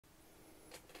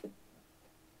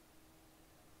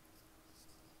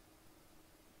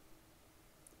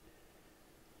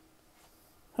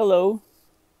Hello,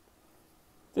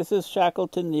 this is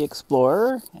Shackleton the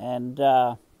Explorer, and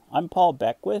I'm Paul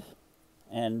Beckwith,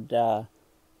 and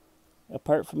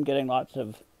apart from getting lots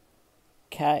of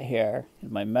cat hair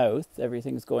in my mouth,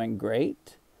 everything's going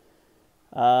great.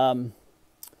 In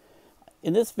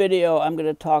this video, I'm going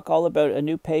to talk all about a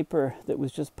new paper that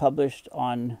was just published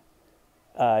on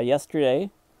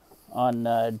yesterday,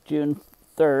 on June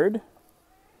 3rd,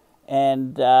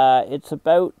 and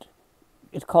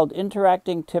it's called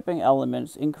Interacting Tipping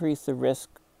Elements Increase the Risk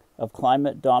of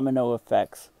Climate Domino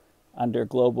Effects Under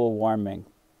Global Warming.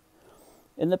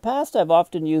 In the past, I've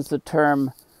often used the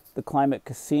term the climate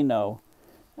casino,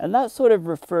 and that sort of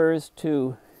refers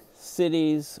to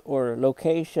cities or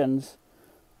locations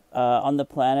on the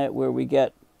planet where we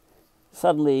get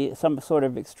suddenly some sort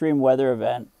of extreme weather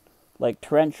event, like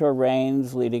torrential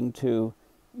rains leading to,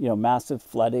 massive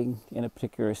flooding in a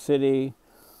particular city,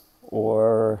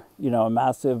 or, a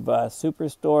massive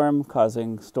superstorm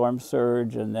causing storm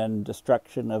surge and then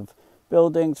destruction of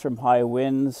buildings from high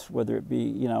winds, whether it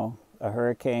be, a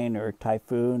hurricane or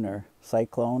typhoon or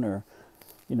cyclone or,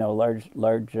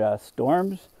 large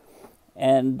storms.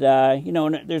 And,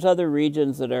 there's other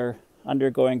regions that are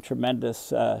undergoing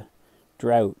tremendous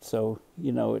drought. So,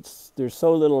 there's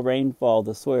so little rainfall,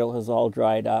 the soil has all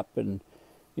dried up, and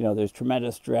there's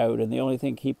tremendous drought, and the only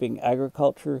thing keeping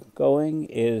agriculture going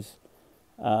is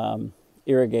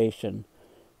irrigation.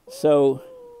 So,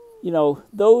 we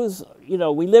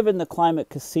live in the climate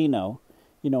casino,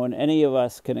 and any of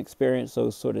us can experience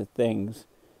those sort of things.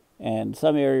 And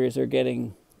some areas are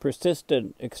getting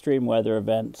persistent extreme weather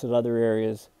events, and other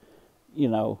areas,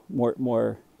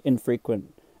 more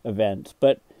infrequent events.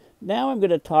 But now I'm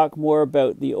going to talk more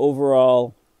about the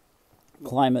overall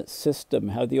climate system,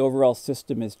 how the overall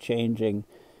system is changing,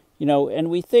 and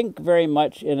we think very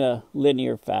much in a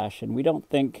linear fashion. We don't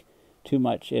think too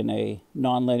much in a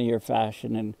non-linear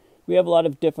fashion, and we have a lot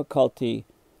of difficulty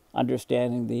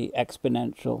understanding the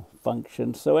exponential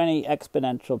function. So any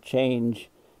exponential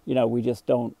change, we just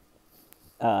don't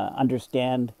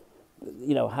understand,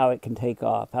 how it can take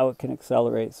off, how it can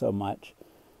accelerate so much.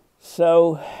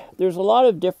 So there's a lot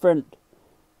of different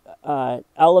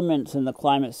elements in the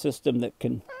climate system that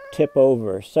can tip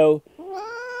over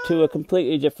to a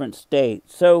completely different state.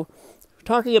 So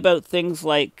talking about things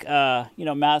like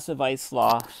massive ice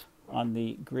loss on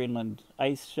the Greenland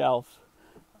ice shelf,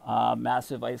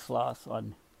 massive ice loss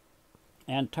on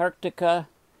Antarctica,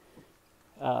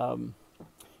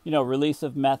 release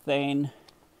of methane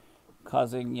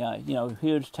causing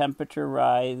huge temperature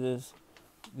rises,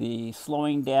 the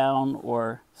slowing down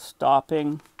or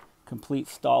stopping, complete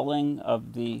stalling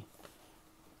of the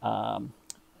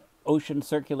ocean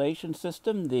circulation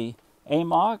system, the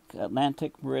AMOC,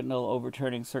 Atlantic Meridional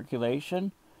Overturning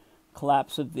Circulation,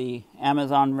 collapse of the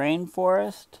Amazon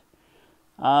rainforest,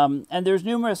 and there's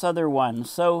numerous other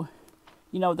ones. So,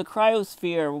 the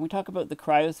cryosphere, when we talk about the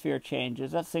cryosphere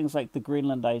changes, that's things like the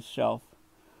Greenland ice shelf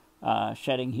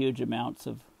shedding huge amounts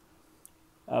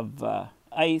of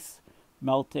ice,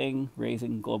 melting,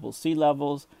 raising global sea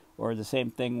levels, or the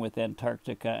same thing with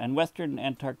Antarctica. And Western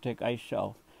Antarctic ice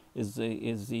shelf is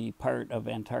the part of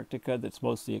Antarctica that's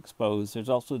mostly exposed. There's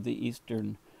also the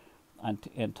Eastern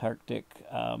Antarctic,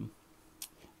 but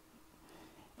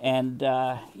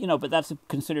that's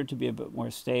considered to be a bit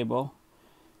more stable.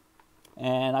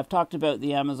 And I've talked about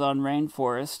the Amazon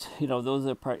rainforest. Those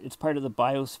are it's part of the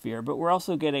biosphere, but we're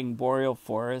also getting boreal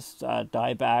forests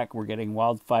die back. We're getting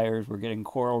wildfires. We're getting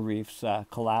coral reefs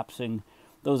collapsing.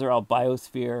 Those are all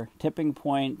biosphere tipping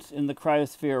points. In the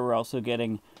cryosphere, we're also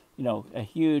getting, a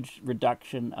huge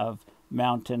reduction of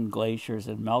mountain glaciers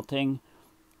and melting.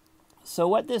 So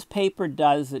what this paper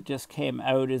does that just came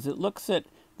out is it looks at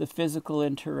the physical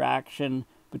interaction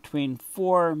between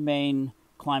four main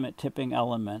climate tipping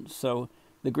elements. So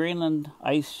the Greenland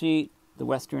ice sheet, the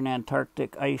Western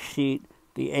Antarctic ice sheet,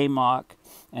 the AMOC,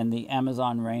 and the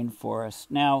Amazon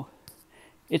rainforest. Now,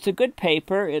 it's a good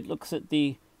paper. It looks at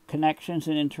the connections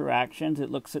and interactions. It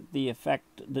looks at the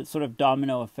effect, the sort of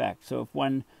domino effect. So if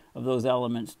one of those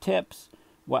elements tips,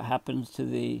 what happens to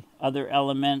the other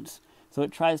elements? So it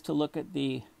tries to look at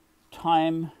the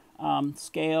time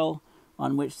scale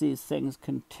on which these things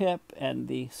can tip and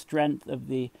the strength of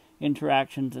the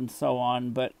interactions and so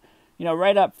on. But,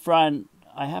 right up front,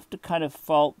 I have to kind of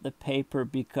fault the paper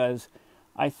because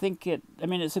I think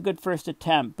it's a good first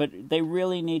attempt, but they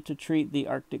really need to treat the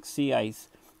Arctic sea ice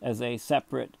as a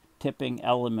separate tipping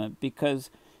element because,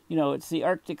 it's the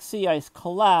Arctic sea ice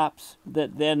collapse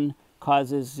that then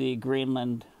causes the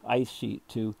Greenland ice sheet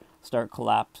to start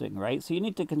collapsing, right? So you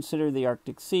need to consider the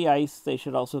Arctic sea ice. They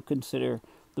should also consider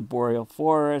the boreal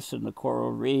forests and the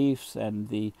coral reefs and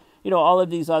the, all of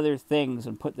these other things,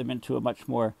 and put them into a much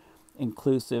more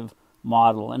inclusive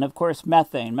model. And of course,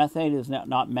 methane. Methane is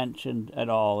not mentioned at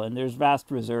all, and there's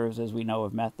vast reserves, as we know,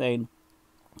 of methane,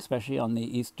 especially on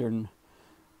the Eastern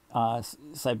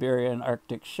Siberian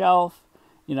Arctic Shelf,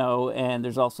 and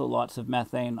there's also lots of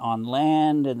methane on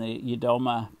land in the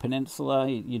Yedoma Peninsula,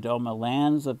 Yedoma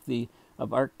lands of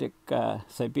Arctic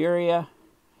Siberia,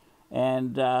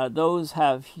 and those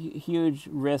have huge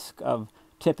risk of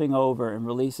tipping over and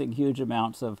releasing huge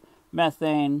amounts of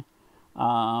methane,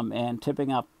 and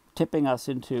tipping us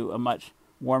into a much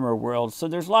warmer world. So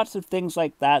there's lots of things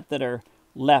like that that are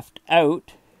left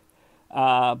out.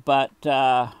 But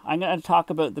I'm going to talk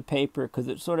about the paper because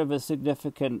it's sort of a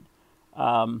significant,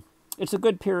 it's a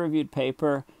good peer-reviewed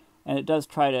paper, and it does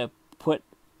try to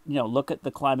look at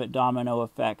the climate domino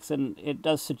effects, and it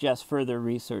does suggest further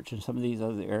research in some of these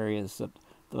other areas that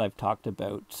I've talked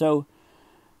about. So,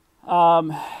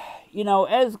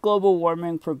 as global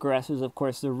warming progresses, of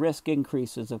course, the risk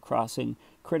increases of crossing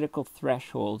critical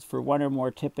thresholds for one or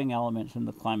more tipping elements in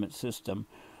the climate system.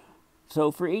 So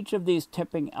for each of these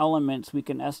tipping elements, we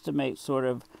can estimate sort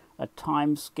of a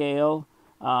time scale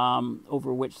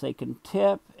over which they can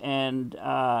tip, and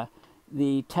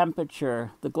the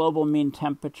temperature, the global mean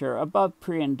temperature above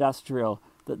pre-industrial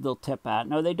that they'll tip at.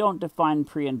 Now, they don't define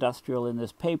pre-industrial in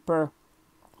this paper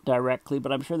directly,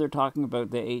 but I'm sure they're talking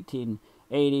about the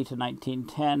 1880 to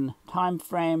 1910 time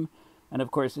frame. And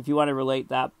of course, if you want to relate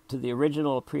that to the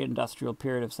original pre-industrial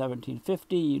period of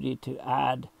 1750, you need to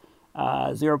add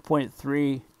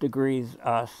 0.3 degrees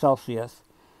Celsius.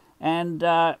 And,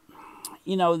 the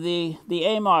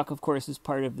AMOC, of course, is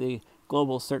part of the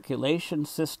global circulation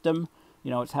system.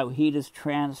 It's how heat is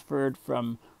transferred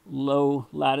from low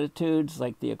latitudes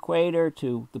like the equator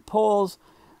to the poles.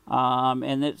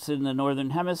 And it's in the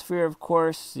northern hemisphere, of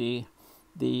course, the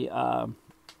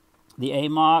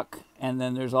AMOC. And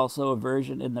then there's also a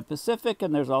version in the Pacific,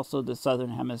 and there's also the southern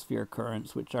hemisphere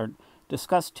currents, which aren't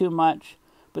discussed too much.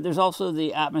 But there's also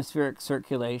the atmospheric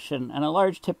circulation, and a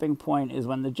large tipping point is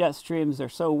when the jet streams are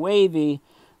so wavy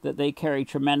that they carry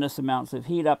tremendous amounts of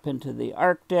heat up into the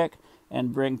Arctic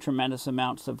and bring tremendous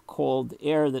amounts of cold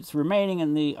air that's remaining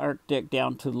in the Arctic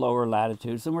down to lower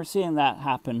latitudes. And we're seeing that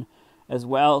happen as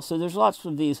well. So there's lots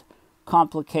of these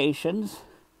complications.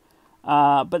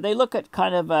 But they look at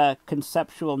kind of a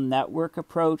conceptual network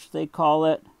approach, they call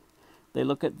it. They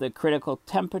look at the critical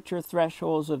temperature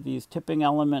thresholds of these tipping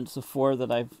elements, the four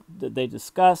that they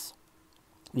discuss,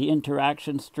 the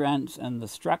interaction strengths and the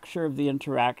structure of the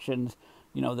interactions,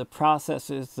 the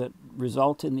processes that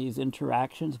result in these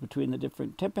interactions between the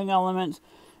different tipping elements.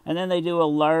 And then they do a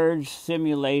large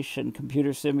simulation,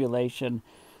 computer simulation,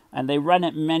 and they run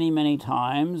it many, many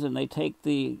times, and they take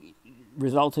the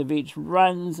result of each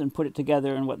runs and put it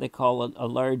together in what they call a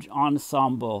large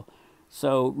ensemble.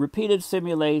 So repeated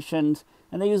simulations,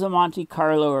 and they use a Monte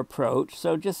Carlo approach.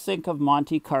 So just think of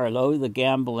Monte Carlo, the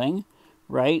gambling,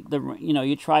 right?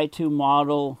 You try to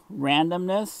model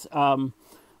randomness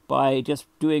by just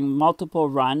doing multiple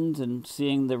runs and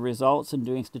seeing the results and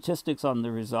doing statistics on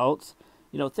the results.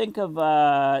 Think of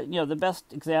the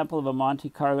best example of a Monte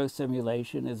Carlo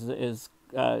simulation is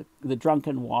the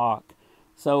drunken walk.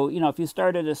 So if you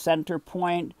start at a center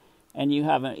point and you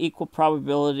have an equal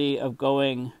probability of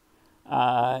going,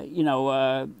 a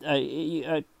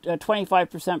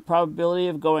 25% probability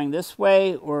of going this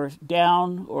way or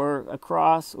down or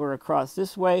across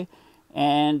this way.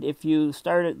 And if you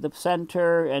start at the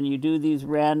center and you do these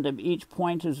random, each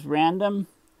point is random,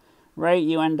 right?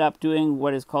 You end up doing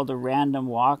what is called a random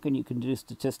walk, and you can do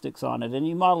statistics on it. And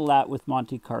you model that with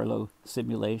Monte Carlo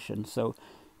simulation. So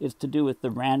it's to do with the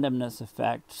randomness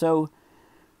effect. So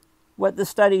what the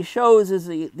study shows is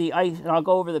the ice, and I'll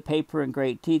go over the paper in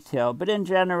great detail, but in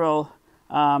general,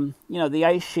 the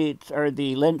ice sheets are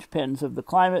the linchpins of the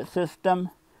climate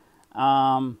system.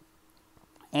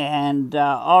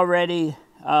 Already,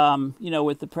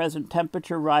 with the present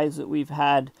temperature rise that we've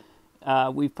had,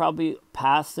 we've probably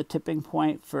passed the tipping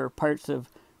point for parts of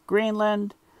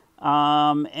Greenland.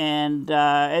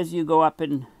 As you go up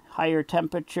in higher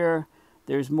temperature,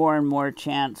 there's more and more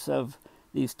chance of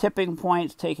these tipping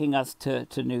points taking us to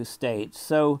new states.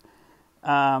 So,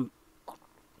 if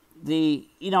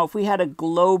we had a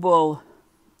global,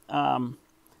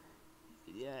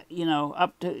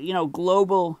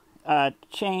 global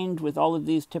change with all of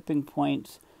these tipping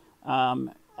points,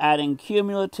 adding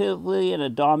cumulatively in a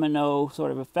domino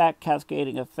sort of effect,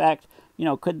 cascading effect,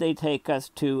 could they take us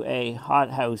to a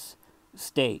hothouse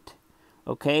state?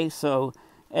 Okay, so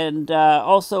And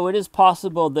also, it is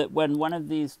possible that when one of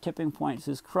these tipping points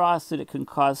is crossed, that it can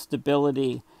cause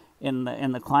stability in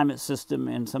the climate system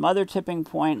in some other tipping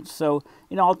points. So,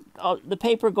 you know, the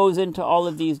paper goes into all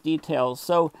of these details.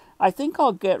 So I think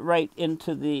I'll get right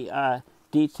into the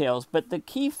details. But the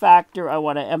key factor I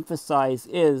want to emphasize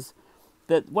is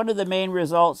that one of the main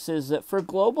results is that for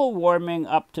global warming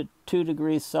up to 2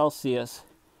 degrees Celsius,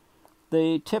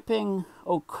 the tipping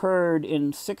occurred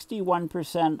in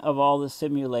 61% of all the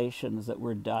simulations that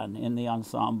were done in the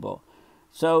ensemble.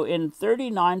 So in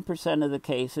 39% of the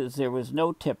cases, there was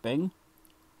no tipping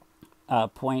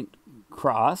point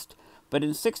crossed, but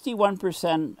in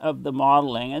 61% of the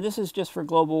modeling, and this is just for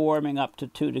global warming up to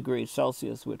 2 degrees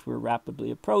Celsius, which we're rapidly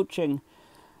approaching.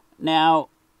 Now,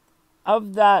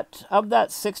 of that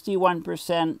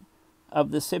 61%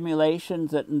 of the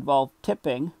simulations that involve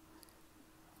tipping,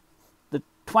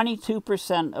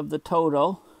 22% of the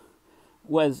total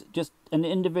was just an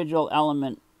individual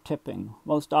element tipping.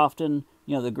 Most often,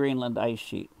 you know, the Greenland ice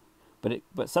sheet.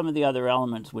 But some of the other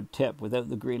elements would tip without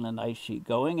the Greenland ice sheet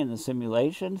going in the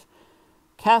simulations.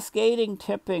 Cascading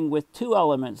tipping with 2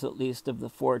 elements at least of the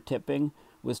 4 tipping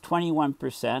was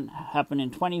 21%, happened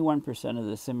in 21% of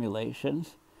the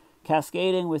simulations.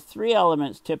 Cascading with 3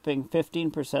 elements tipping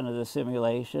 15% of the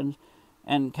simulations,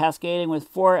 and cascading with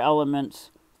 4 elements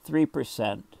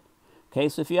 3%. Okay,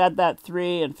 so if you add that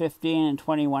 3 and 15 and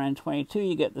 21 and 22,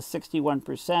 you get the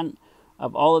 61%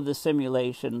 of all of the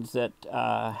simulations that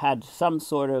had some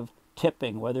sort of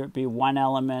tipping, whether it be 1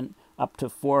 element up to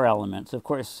 4 elements. Of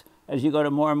course, as you go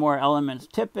to more and more elements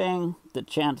tipping, the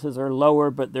chances are lower,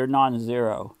 but they're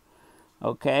non-zero.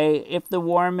 Okay, if the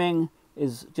warming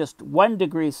is just 1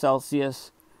 degree Celsius,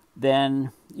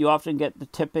 then you often get the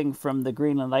tipping from the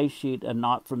Greenland ice sheet and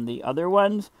not from the other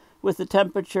ones. With the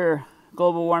temperature,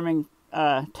 global warming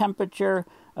temperature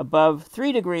above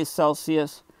 3 degrees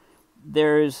Celsius,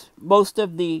 there's most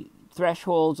of the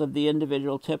thresholds of the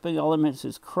individual tipping elements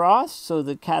is crossed, so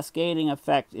the cascading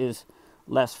effect is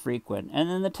less frequent. And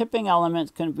then the tipping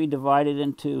elements can be divided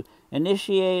into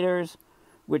initiators,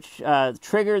 which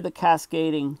trigger the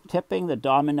cascading tipping, the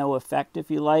domino effect, if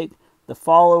you like, the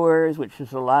followers, which is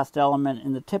the last element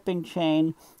in the tipping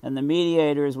chain, and the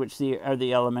mediators, which are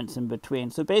the elements in between.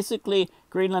 So basically,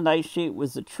 Greenland ice sheet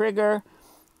was the trigger,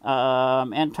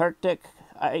 Antarctic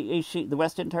ice sheet, the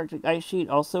West Antarctic ice sheet,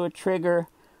 also a trigger,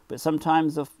 but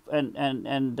sometimes a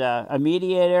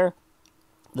mediator.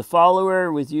 The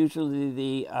follower was usually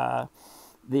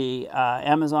the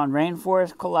Amazon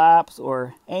rainforest collapse,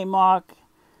 or AMOC.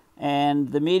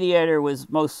 And the mediator was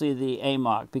mostly the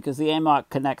AMOC, because the AMOC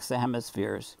connects the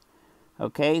hemispheres.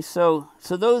 Okay, so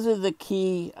those are the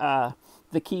key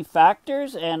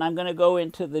factors, and I'm going to go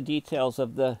into the details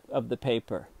of the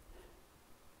paper.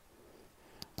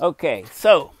 Okay,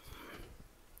 so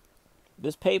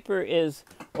this paper is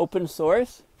open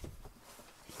source.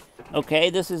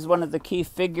 Okay, this is one of the key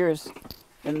figures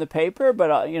in the paper, but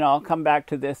I'll come back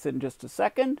to this in just a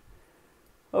second.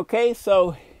 Okay,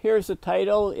 so here's the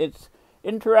title. It's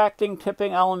Interacting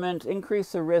Tipping Elements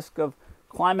Increase the Risk of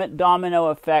Climate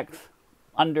Domino Effects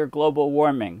Under Global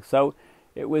Warming. So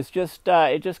it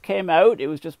just came out. It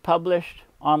was just published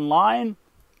online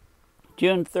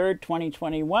June 3rd,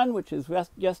 2021, which is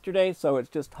yesterday, so it's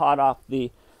just hot off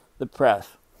the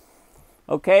press.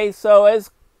 Okay, so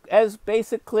as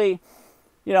basically,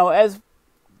 as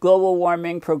global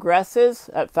warming progresses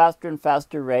at faster and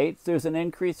faster rates, there's an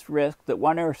increased risk that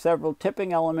one or several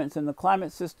tipping elements in the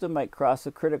climate system might cross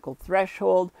a critical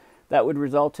threshold that would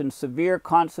result in severe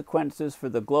consequences for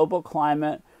the global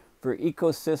climate, for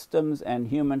ecosystems and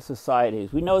human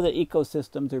societies. We know that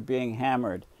ecosystems are being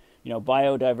hammered.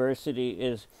 Biodiversity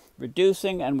is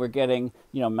reducing, and we're getting,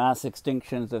 mass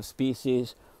extinctions of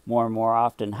species more and more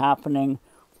often happening.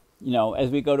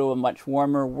 As we go to a much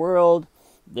warmer world,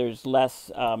 there's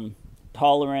less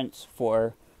tolerance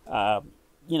for,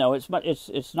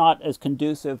 it's not as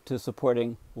conducive to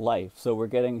supporting life. So we're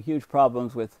getting huge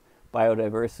problems with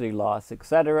biodiversity loss,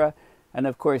 etc. And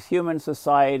of course, human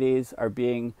societies are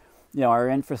being, our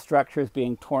infrastructure is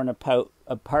being torn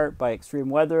apart by extreme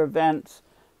weather events.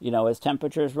 As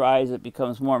temperatures rise, it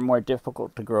becomes more and more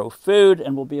difficult to grow food,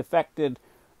 and will be affected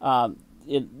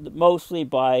mostly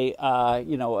by,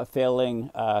 a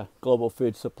failing global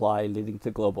food supply, leading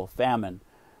to global famine.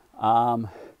 So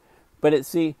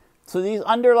these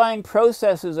underlying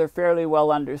processes are fairly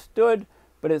well understood,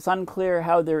 but it's unclear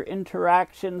how their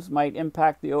interactions might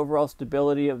impact the overall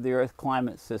stability of the Earth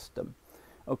climate system.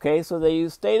 Okay, so they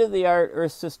use state-of-the-art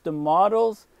Earth system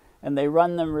models, and they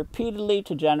run them repeatedly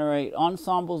to generate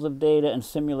ensembles of data and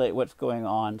simulate what's going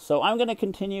on. So I'm going to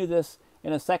continue this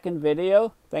in a second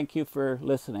video. Thank you for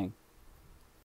listening.